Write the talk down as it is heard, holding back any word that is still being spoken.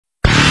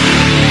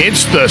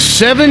It's the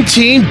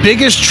 17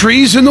 biggest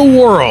trees in the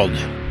world.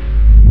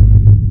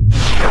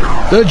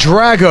 The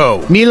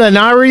Drago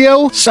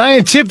millenario,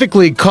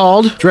 scientifically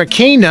called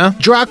Dracana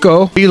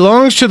draco,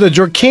 belongs to the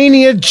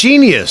Dracania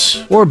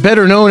genus, or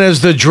better known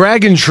as the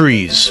dragon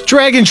trees.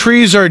 Dragon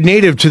trees are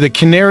native to the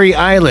Canary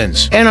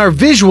Islands and are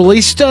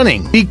visually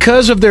stunning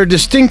because of their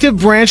distinctive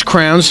branch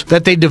crowns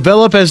that they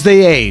develop as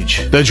they age.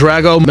 The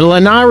Drago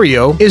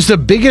millenario is the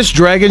biggest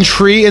dragon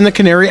tree in the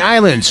Canary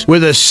Islands,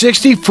 with a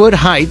 60-foot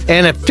height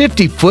and a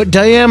 50-foot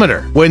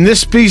diameter. When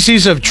this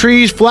species of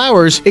tree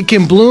flowers, it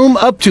can bloom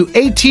up to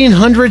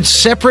 1,800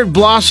 separate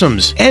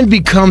blossoms and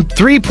become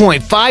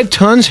 3.5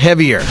 tons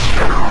heavier.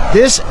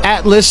 This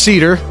Atlas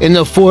cedar in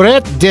the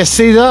Forêt de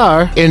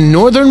Cedar in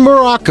northern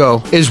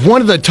Morocco is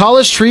one of the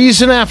tallest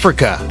trees in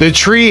Africa. The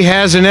tree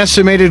has an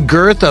estimated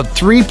girth of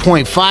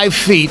 3.5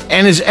 feet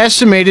and is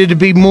estimated to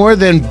be more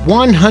than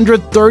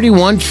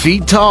 131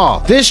 feet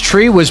tall. This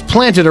tree was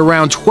planted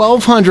around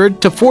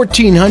 1200 to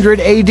 1400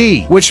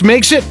 AD, which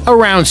makes it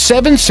around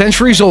 7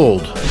 centuries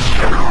old.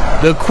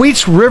 The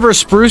Queets River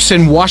spruce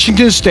in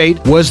Washington State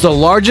was the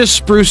largest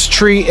spruce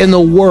tree in the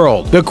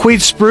world. The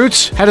Queets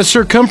spruce had a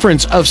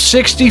circumference of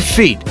 60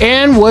 feet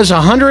and was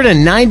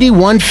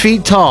 191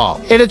 feet tall.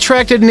 It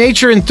attracted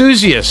nature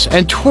enthusiasts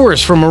and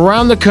tourists from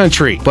around the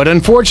country, but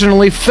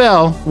unfortunately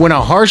fell when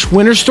a harsh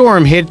winter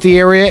storm hit the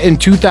area in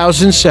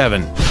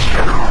 2007.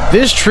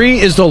 This tree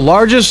is the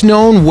largest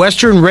known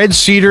western red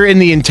cedar in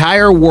the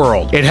entire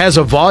world. It has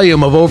a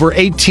volume of over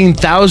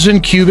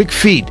 18,000 cubic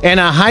feet and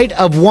a height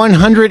of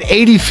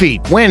 180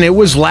 feet when it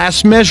was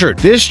last measured.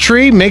 This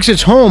tree makes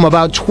its home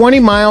about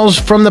 20 miles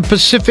from the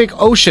Pacific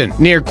Ocean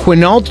near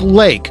Quinault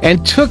Lake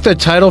and took the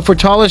title for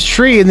tallest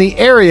tree in the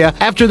area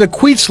after the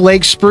Queets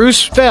Lake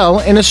spruce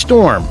fell in a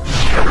storm.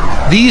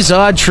 These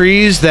odd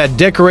trees that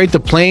decorate the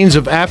plains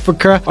of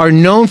Africa are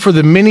known for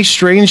the many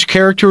strange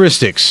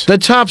characteristics. The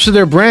tops of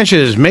their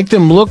branches make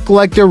them look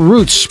like their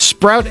roots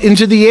sprout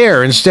into the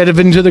air instead of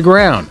into the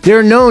ground.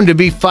 They're known to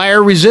be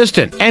fire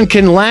resistant and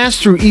can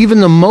last through even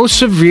the most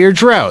severe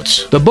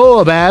droughts. The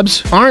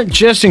baobabs aren't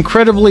just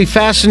incredibly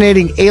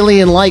fascinating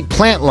alien-like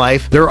plant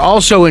life, they're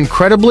also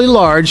incredibly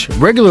large,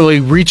 regularly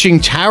reaching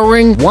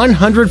towering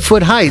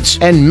 100-foot heights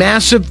and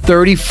massive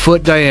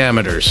 30-foot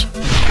diameters.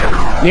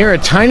 Near a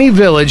tiny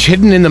village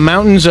hidden in the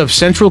mountains of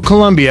central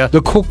Colombia,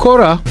 the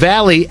Cocora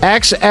Valley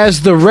acts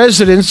as the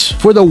residence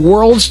for the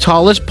world's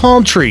tallest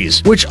palm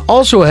trees, which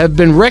also have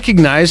been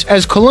recognized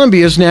as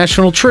Colombia's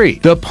national tree.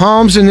 The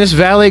palms in this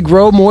valley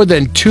grow more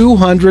than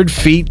 200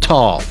 feet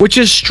tall, which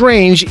is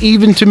strange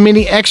even to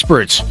many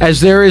experts,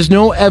 as there is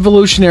no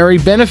evolutionary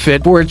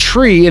benefit for a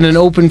tree in an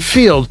open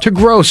field to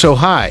grow so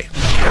high.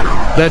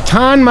 The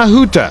Tan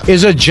Mahuta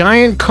is a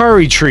giant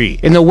kauri tree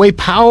in the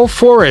Waipao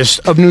Forest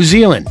of New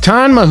Zealand.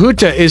 Tan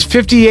Mahuta is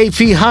 58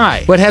 feet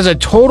high, but has a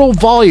total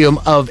volume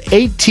of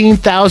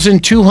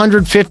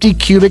 18,250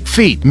 cubic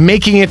feet,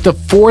 making it the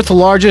 4th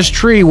largest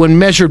tree when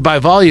measured by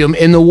volume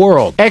in the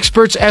world.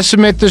 Experts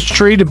estimate this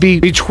tree to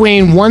be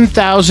between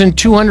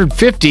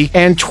 1,250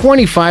 and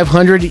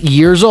 2,500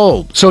 years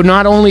old. So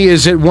not only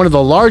is it one of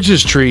the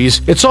largest trees,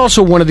 it's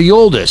also one of the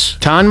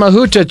oldest. Tan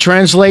Mahuta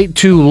translates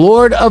to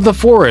Lord of the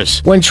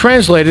Forest when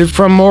translated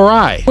from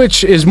Morai,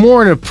 which is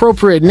more an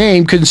appropriate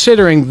name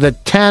considering the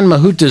Tan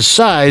Mahuta's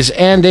size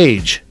and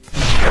age.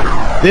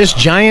 This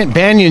giant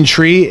banyan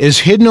tree is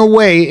hidden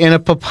away in a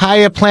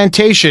papaya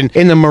plantation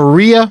in the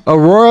Maria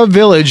Aurora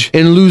village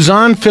in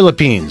Luzon,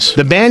 Philippines.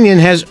 The banyan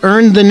has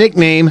earned the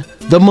nickname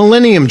the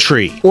Millennium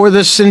Tree, or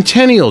the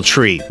Centennial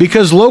Tree,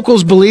 because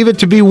locals believe it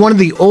to be one of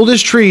the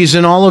oldest trees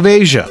in all of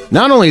Asia.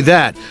 Not only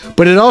that,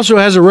 but it also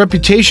has a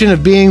reputation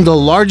of being the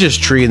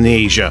largest tree in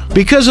Asia.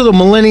 Because of the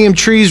Millennium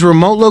Tree's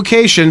remote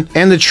location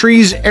and the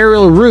tree's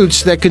aerial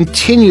roots that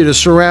continue to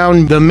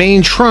surround the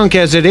main trunk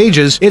as it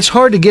ages, it's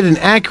hard to get an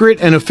accurate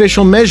and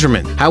official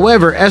measurement.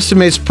 However,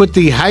 estimates put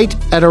the height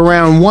at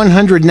around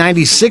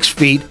 196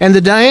 feet and the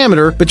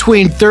diameter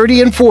between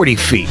 30 and 40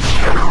 feet.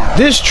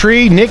 This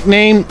tree,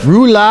 nicknamed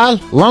Rulal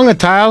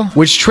Longatal,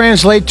 which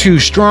translates to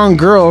strong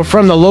girl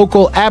from the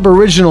local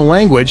Aboriginal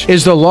language,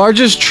 is the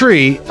largest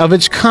tree of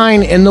its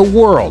kind in the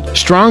world.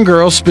 Strong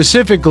girl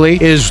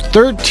specifically is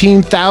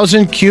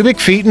 13,000 cubic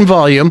feet in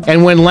volume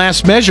and when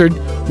last measured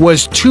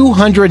was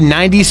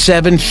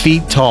 297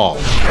 feet tall.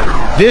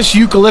 This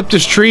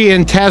eucalyptus tree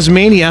in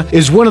Tasmania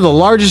is one of the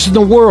largest in the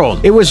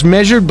world. It was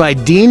measured by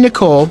Dean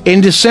Nicole in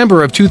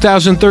December of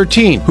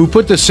 2013, who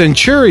put the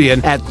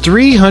Centurion at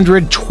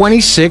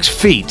 326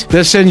 feet.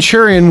 The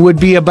Centurion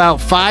would be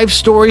about 5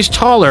 stories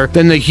taller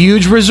than the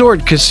huge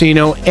resort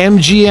casino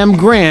MGM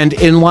Grand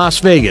in Las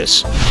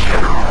Vegas.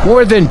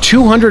 More than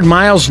 200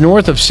 miles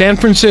north of San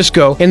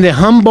Francisco, in the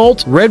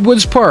Humboldt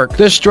Redwoods Park,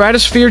 the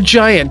Stratosphere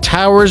Giant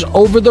towers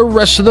over the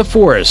rest of the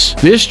forest.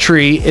 This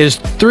tree is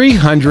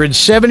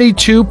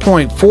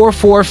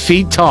 372.44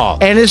 feet tall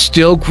and is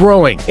still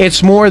growing.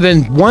 It's more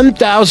than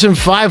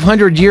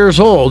 1,500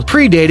 years old,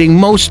 predating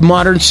most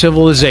modern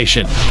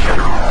civilization.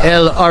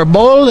 El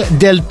Árbol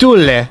del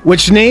Tule,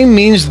 which name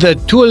means the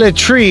Tule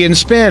tree in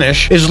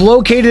Spanish, is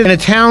located in a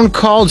town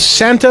called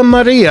Santa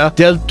Maria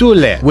del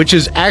Tule, which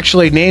is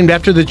actually named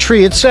after the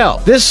tree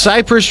itself. This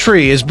cypress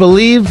tree is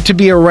believed to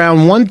be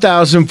around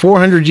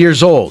 1,400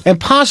 years old, and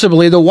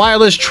possibly the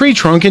wildest tree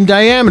trunk in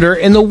diameter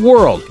in the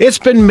world. It's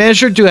been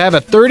measured to have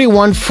a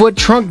 31-foot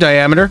trunk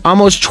diameter,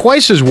 almost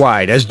twice as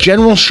wide as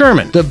General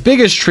Sherman, the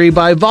biggest tree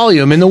by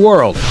volume in the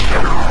world.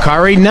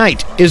 Kari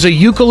Knight is a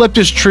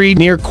eucalyptus tree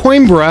near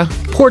Coimbra,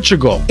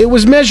 Portugal. It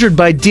was measured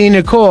by Dean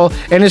Nicole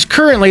and is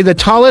currently the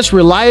tallest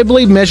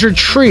reliably measured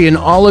tree in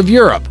all of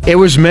Europe. It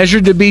was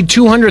measured to be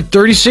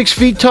 236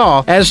 feet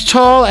tall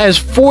as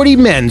 40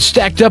 men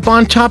stacked up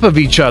on top of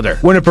each other.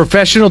 When a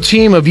professional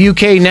team of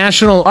UK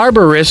national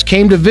arborists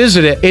came to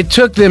visit it, it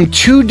took them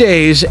 2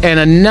 days and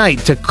a night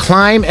to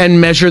climb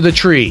and measure the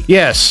tree.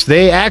 Yes,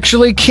 they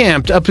actually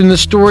camped up in the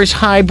story's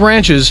high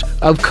branches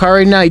of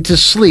Kari Knight to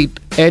sleep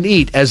and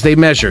eat as they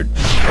measured.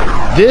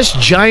 This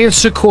giant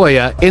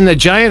sequoia in the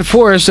giant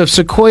forest of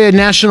Sequoia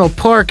National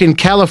Park in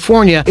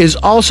California is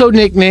also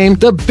nicknamed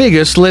the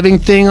biggest living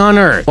thing on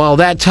Earth. While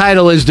that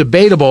title is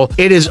debatable,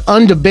 it is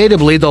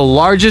undebatably the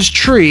largest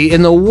tree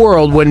in the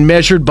world when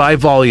measured by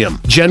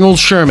volume. General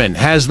Sherman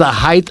has the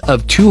height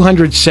of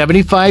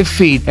 275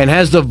 feet and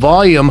has the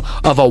volume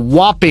of a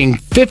whopping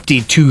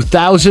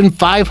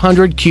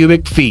 52,500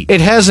 cubic feet.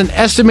 It has an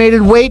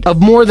estimated weight of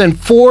more than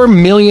 4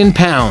 million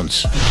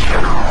pounds.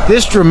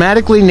 This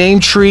dramatically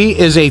named tree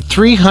is a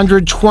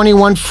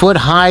 321-foot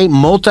high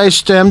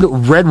multi-stemmed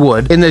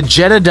redwood in the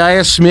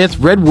Jedediah Smith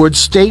Redwood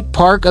State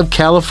Park of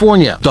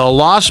California. The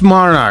Lost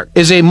Monarch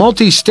is a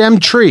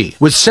multi-stemmed tree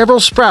with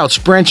several sprouts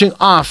branching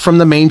off from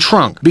the main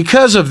trunk.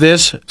 Because of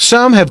this,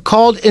 some have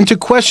called into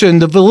question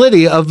the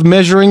validity of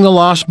measuring the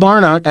Lost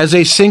Monarch as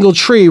a single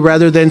tree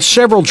rather than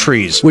several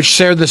trees, which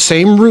share the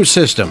same root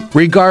system.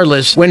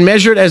 Regardless, when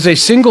measured as a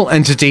single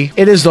entity,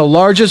 it is the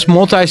largest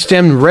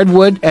multi-stemmed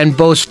redwood and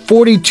boasts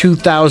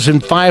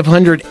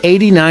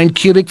 42,589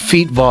 cubic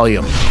feet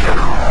volume.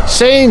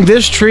 Saying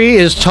this tree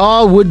is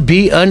tall would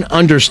be an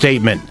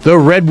understatement. The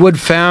redwood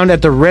found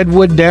at the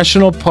Redwood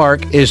National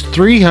Park is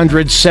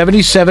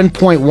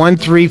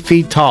 377.13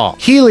 feet tall.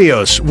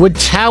 Helios would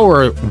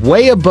tower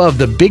way above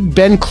the Big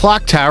Ben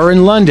clock tower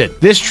in London.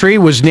 This tree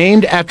was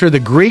named after the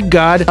Greek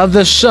god of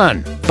the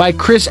sun by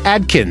Chris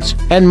Adkins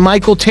and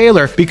Michael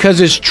Taylor because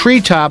its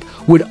treetop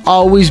would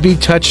always be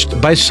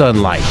touched by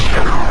sunlight.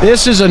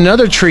 This is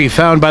another tree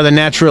found by the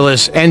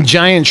naturalists and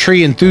giant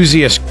tree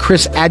enthusiasts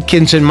Chris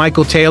Adkins and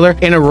Michael Taylor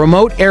in a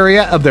remote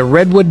area of the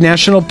Redwood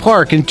National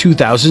Park in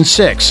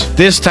 2006.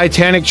 This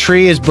titanic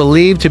tree is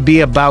believed to be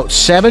about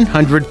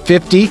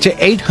 750 to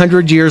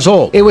 800 years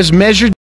old. It was measured